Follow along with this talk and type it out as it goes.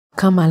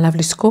Welcome, my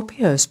lovely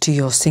Scorpios, to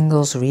your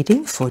singles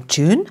reading for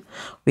June.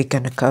 We're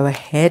going to go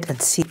ahead and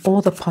see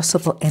all the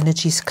possible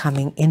energies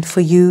coming in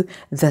for you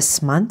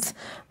this month,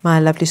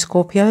 my lovely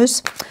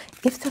Scorpios.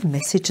 If the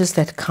messages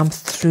that come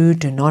through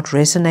do not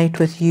resonate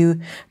with you,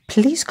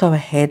 please go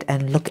ahead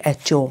and look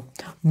at your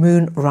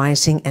moon,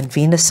 rising and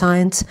Venus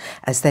signs,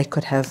 as they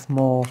could have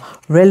more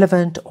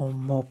relevant or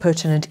more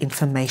pertinent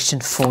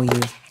information for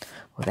you.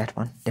 Well, that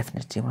one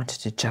definitely wanted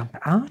to jump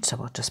out, so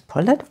we'll just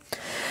pull it.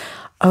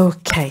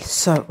 Okay,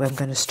 so I'm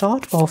going to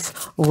start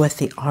off with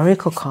the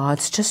oracle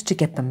cards just to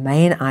get the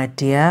main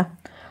idea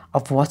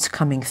of what's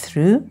coming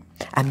through,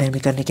 and then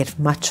we're going to get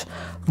much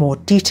more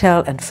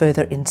detail and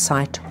further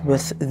insight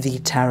with the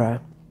tarot.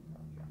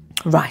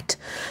 Right,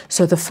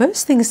 so the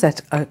first things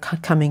that are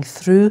coming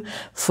through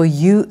for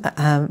you,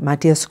 my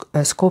dear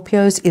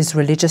Scorpios, is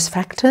religious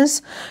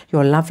factors.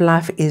 Your love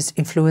life is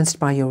influenced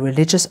by your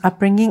religious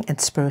upbringing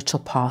and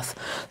spiritual path.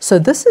 So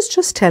this is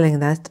just telling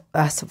that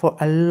us, for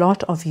a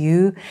lot of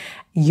you,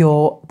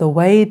 the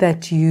way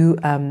that you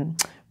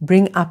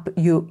bring up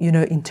you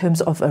know, in terms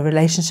of a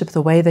relationship,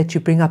 the way that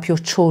you bring up your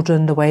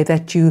children, the way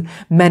that you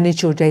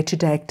manage your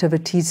day-to-day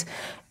activities,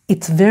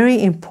 it's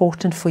very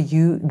important for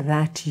you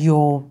that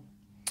your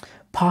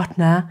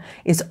partner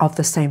is of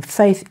the same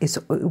faith,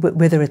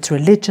 whether it's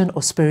religion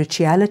or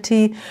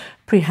spirituality.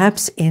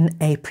 Perhaps in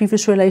a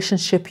previous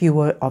relationship you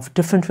were of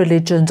different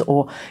religions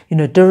or, you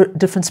know,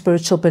 different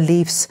spiritual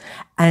beliefs,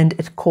 and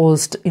it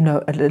caused, you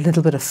know, a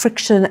little bit of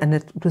friction, and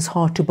it was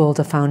hard to build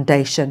a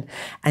foundation.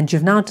 And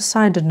you've now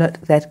decided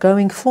that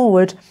going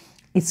forward,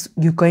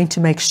 you're going to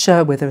make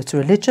sure, whether it's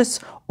religious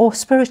or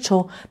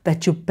spiritual,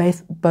 that you're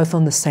both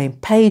on the same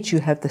page,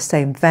 you have the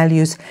same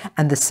values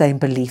and the same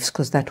beliefs,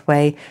 because that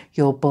way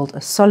you'll build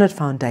a solid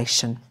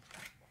foundation.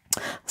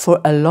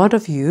 For a lot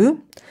of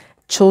you,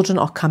 children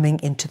are coming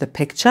into the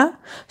picture.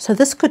 So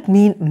this could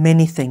mean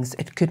many things.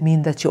 It could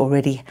mean that you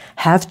already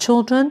have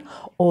children,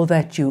 or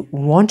that you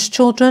want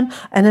children,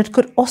 and it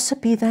could also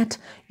be that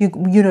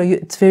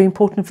it's very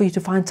important for you to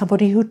find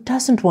somebody who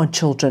doesn't want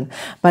children.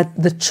 But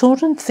the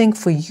children thing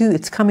for you,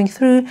 it's coming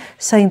through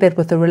saying that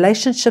with the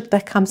relationship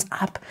that comes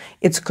up,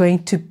 it's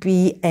going to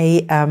be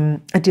a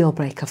deal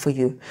breaker for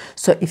you.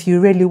 So if you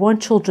really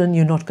want children,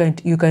 you're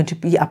going to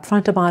be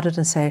upfront about it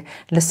and say,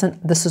 listen,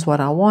 this is what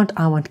I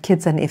want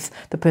kids. And if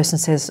the person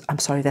says, I'm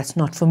sorry, that's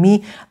not for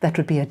me, that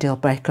would be a deal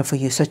breaker for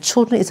you. So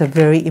children is a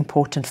very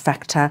important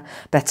factor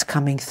that's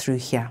coming through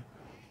here.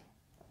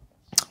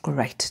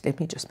 Great. Let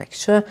me just make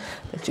sure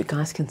that you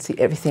guys can see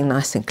everything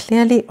nice and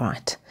clearly.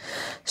 Right.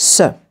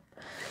 So,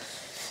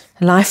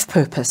 life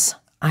purpose.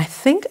 I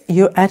think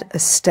you're at a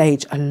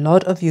stage, a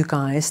lot of you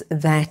guys,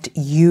 that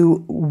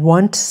you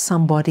want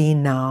somebody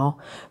now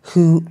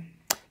who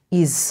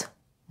is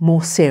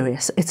more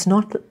serious.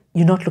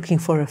 You're not looking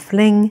for a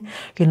fling.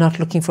 You're not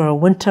looking for a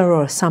winter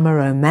or a summer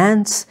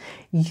romance.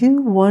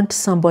 You want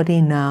somebody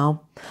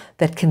now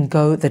that can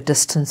go the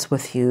distance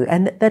with you.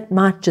 And that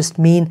might just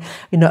mean,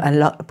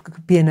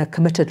 be in a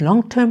committed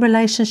long-term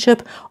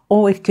relationship,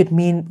 or it could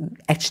mean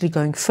actually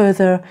going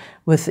further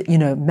with,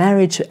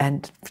 marriage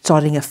and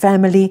starting a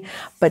family.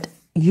 But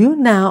you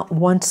now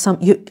want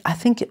I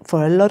think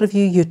for a lot of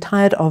you, you're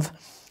tired of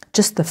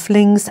just the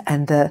flings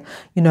and the,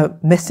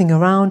 messing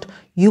around.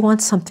 You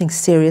want something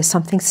serious,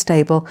 something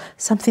stable,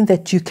 something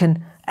that you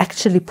can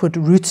actually put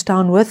roots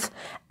down with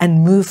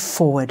and move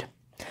forward.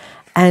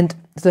 And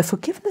the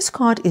forgiveness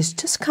card is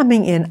just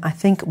coming in. I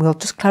think we'll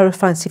just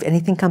clarify and see if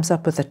anything comes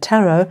up with the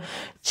tarot.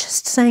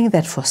 Just saying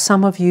that for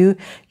some of you,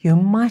 you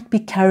might be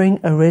carrying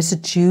a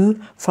residue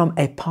from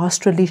a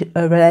past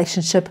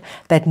relationship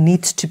that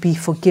needs to be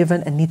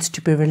forgiven and needs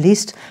to be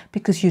released,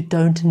 because you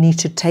don't need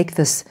to take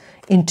this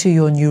into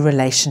your new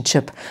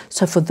relationship.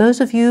 So for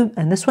those of you,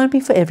 and this won't be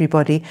for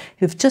everybody,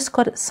 who've just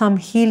got some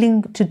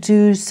healing to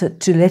do, so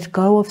to let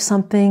go of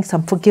something,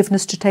 some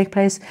forgiveness to take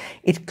place.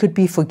 It could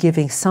be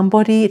forgiving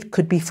somebody, it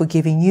could be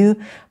forgiving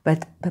you,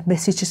 but the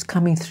message is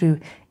coming through.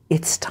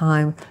 It's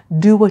time.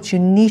 Do what you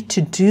need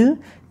to do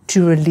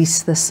to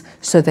release this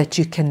so that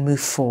you can move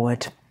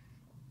forward.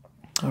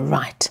 All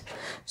right.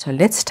 So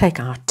let's take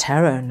our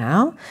tarot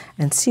now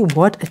and see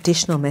what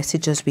additional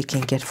messages we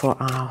can get for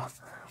our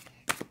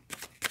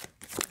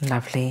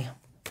lovely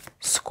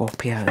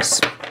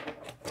Scorpios.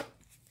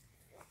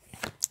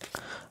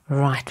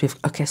 Right,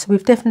 so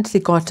we've definitely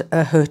got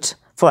a hurt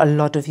for a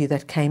lot of you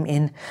that came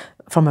in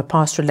from a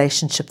past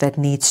relationship that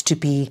needs to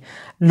be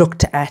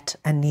looked at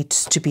and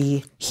needs to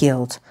be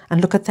healed. And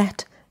look at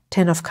that,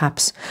 10 of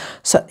Cups.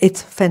 So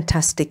it's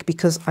fantastic,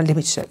 because let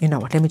me show,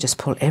 let me just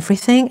pull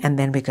everything, and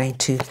then we're going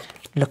to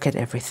look at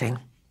everything.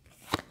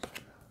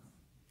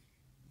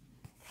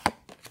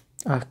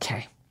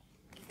 Okay.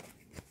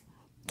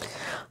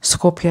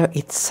 Scorpio,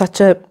 it's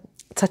such a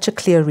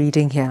clear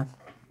reading here.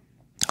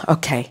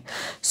 Okay,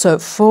 so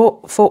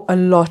for a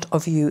lot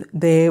of you,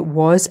 there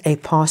was a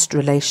past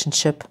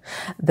relationship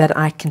that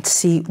I can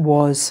see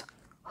was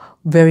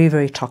very,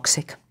 very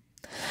toxic.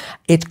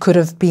 It could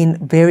have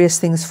been various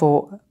things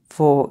for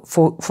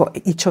for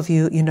each of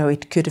you, you know,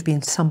 it could have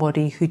been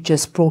somebody who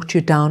just brought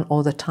you down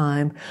all the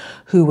time,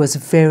 who was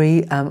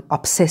very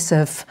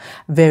obsessive,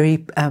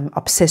 very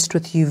obsessed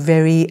with you,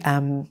 very,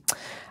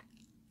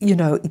 you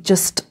know,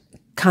 just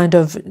kind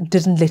of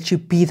didn't let you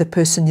be the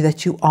person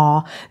that you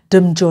are,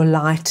 dimmed your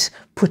light,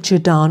 put you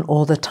down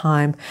all the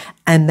time.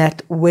 And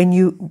that when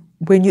you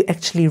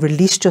actually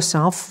released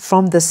yourself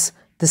from this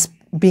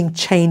being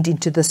chained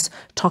into this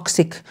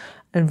toxic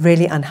and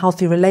really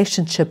unhealthy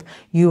relationship,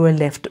 you were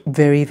left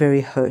very,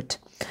 very hurt.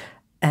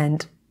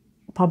 And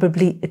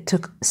probably it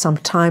took some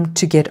time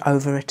to get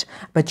over it.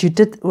 But you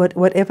did,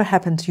 whatever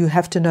happened, you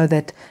have to know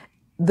that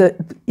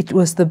it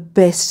was the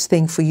best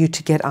thing for you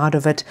to get out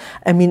of it.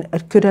 I mean,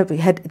 it could have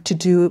had to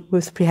do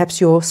with perhaps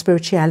your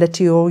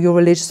spirituality or your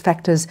religious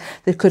factors.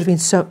 There could have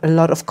been a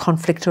lot of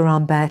conflict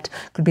around that.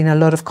 Could have been a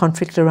lot of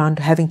conflict around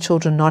having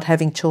children, not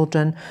having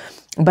children.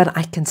 But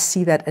I can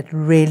see that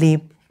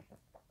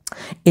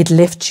it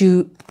left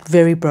you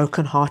very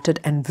brokenhearted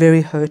and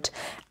very hurt,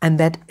 and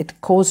that it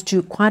caused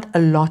you quite a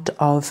lot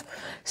of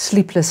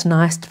sleepless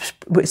nights,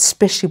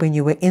 especially when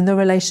you were in the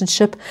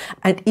relationship.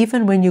 And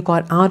even when you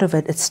got out of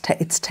it,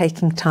 it's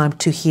taking time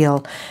to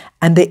heal.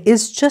 And there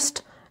is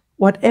just,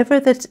 whatever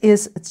that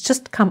is, it's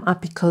just come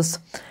up because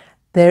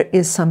there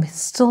is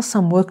still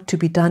some work to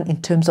be done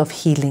in terms of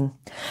healing.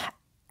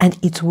 And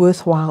it's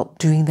worthwhile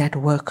doing that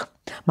work,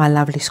 my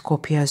lovely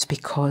Scorpios,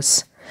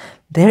 because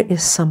there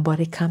is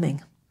somebody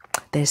coming.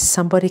 There's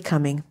somebody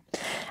coming,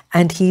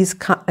 and he's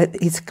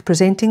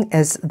presenting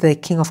as the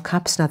King of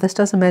Cups. Now, this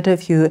doesn't matter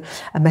if you're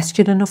a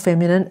masculine or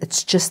feminine.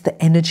 It's just the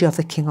energy of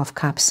the King of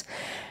Cups.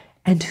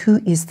 And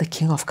who is the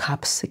King of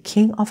Cups? The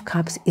King of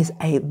Cups is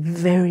a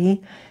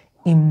very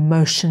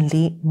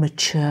emotionally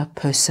mature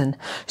person.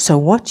 So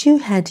what you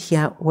had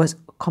here was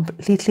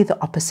completely the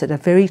opposite, a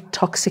very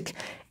toxic,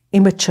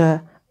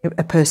 immature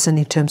person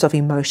in terms of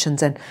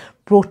emotions, and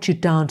brought you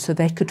down so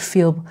they could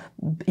feel,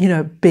 you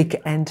know, big.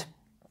 And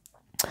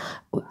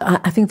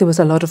I think there was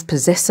a lot of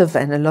possessive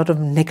and a lot of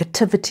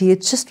negativity.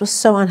 It just was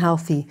so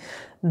unhealthy.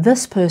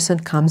 This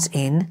person comes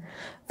in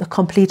the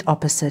complete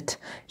opposite.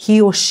 He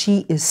or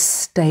she is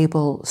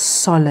stable,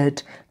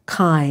 solid,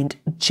 kind,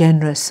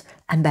 generous,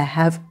 and they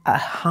have a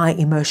high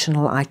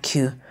emotional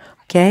IQ,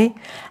 okay?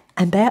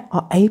 And they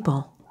are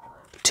able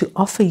to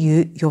offer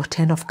you your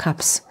 10 of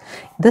Cups.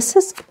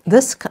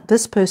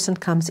 This person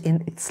comes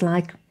in, it's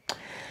like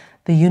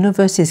the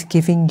universe is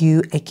giving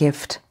you a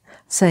gift,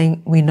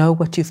 saying, we know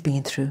what you've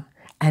been through.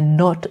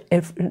 And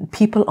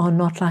people are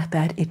not like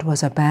that. It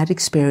was a bad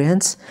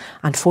experience.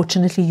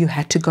 Unfortunately, you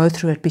had to go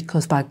through it,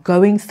 because by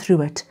going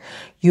through it,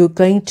 you're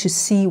going to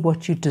see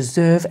what you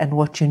deserve and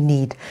what you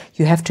need.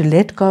 You have to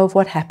let go of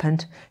what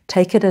happened.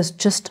 Take it as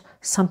just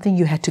something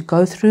you had to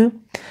go through,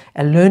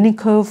 a learning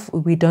curve.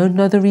 We don't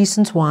know the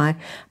reasons why,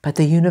 but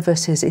the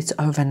universe says it's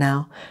over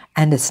now.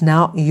 And it's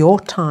now your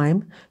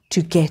time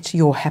to get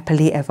your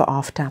happily ever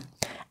after.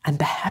 And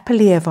the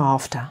happily ever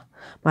after,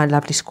 my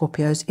lovely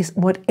Scorpios, is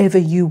whatever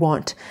you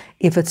want.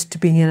 If it's to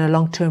being in a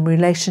long-term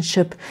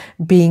relationship,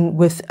 being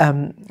with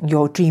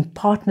your dream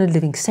partner,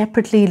 living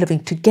separately,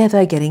 living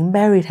together, getting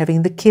married,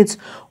 having the kids,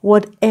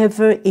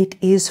 whatever it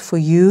is for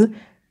you,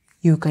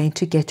 you're going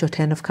to get your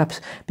 10 of Cups,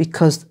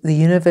 because the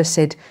universe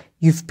said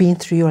you've been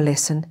through your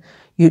lesson.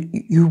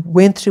 You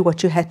went through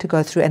what you had to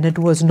go through, and it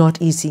was not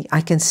easy.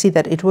 I can see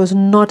that it was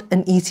not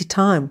an easy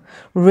time.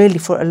 Really,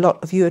 for a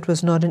lot of you, it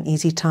was not an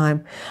easy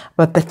time.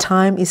 But the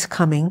time is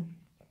coming,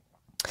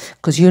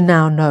 because you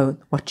now know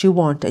what you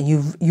want, and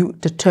you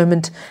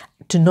determined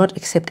to not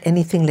accept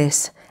anything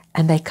less.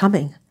 And they're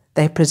coming.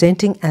 They're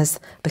presenting as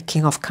the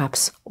King of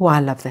Cups. Oh,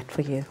 I love that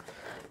for you.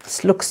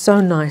 This looks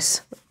so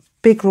nice.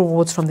 Big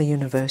rewards from the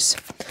universe.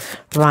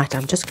 Right,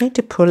 I'm just going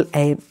to pull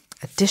a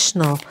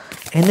additional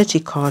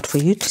energy card for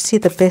you to see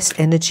the best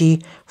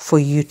energy for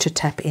you to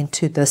tap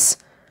into this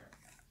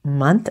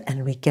month.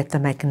 And we get the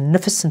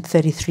magnificent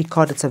 33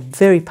 card. It's a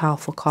very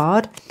powerful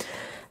card.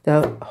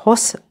 The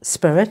Horse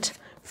Spirit.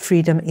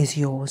 Freedom is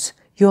yours.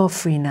 You're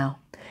free now.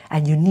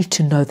 And you need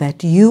to know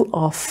that you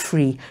are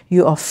free.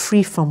 You are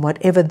free from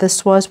whatever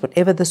this was,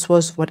 whatever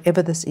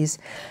this is.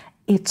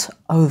 It's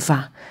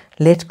over.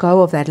 Let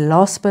go of that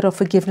last bit of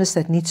forgiveness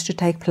that needs to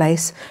take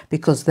place,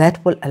 because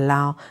that will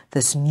allow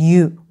this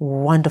new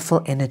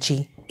wonderful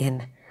energy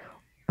in.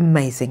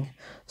 Amazing.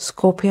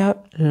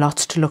 Scorpio,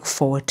 lots to look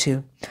forward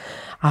to.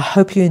 I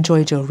hope you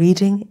enjoyed your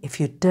reading. If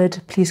you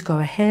did, please go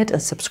ahead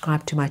and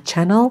subscribe to my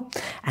channel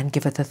and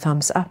give it a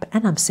thumbs up.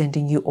 And I'm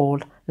sending you all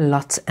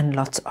lots and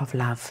lots of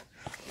love.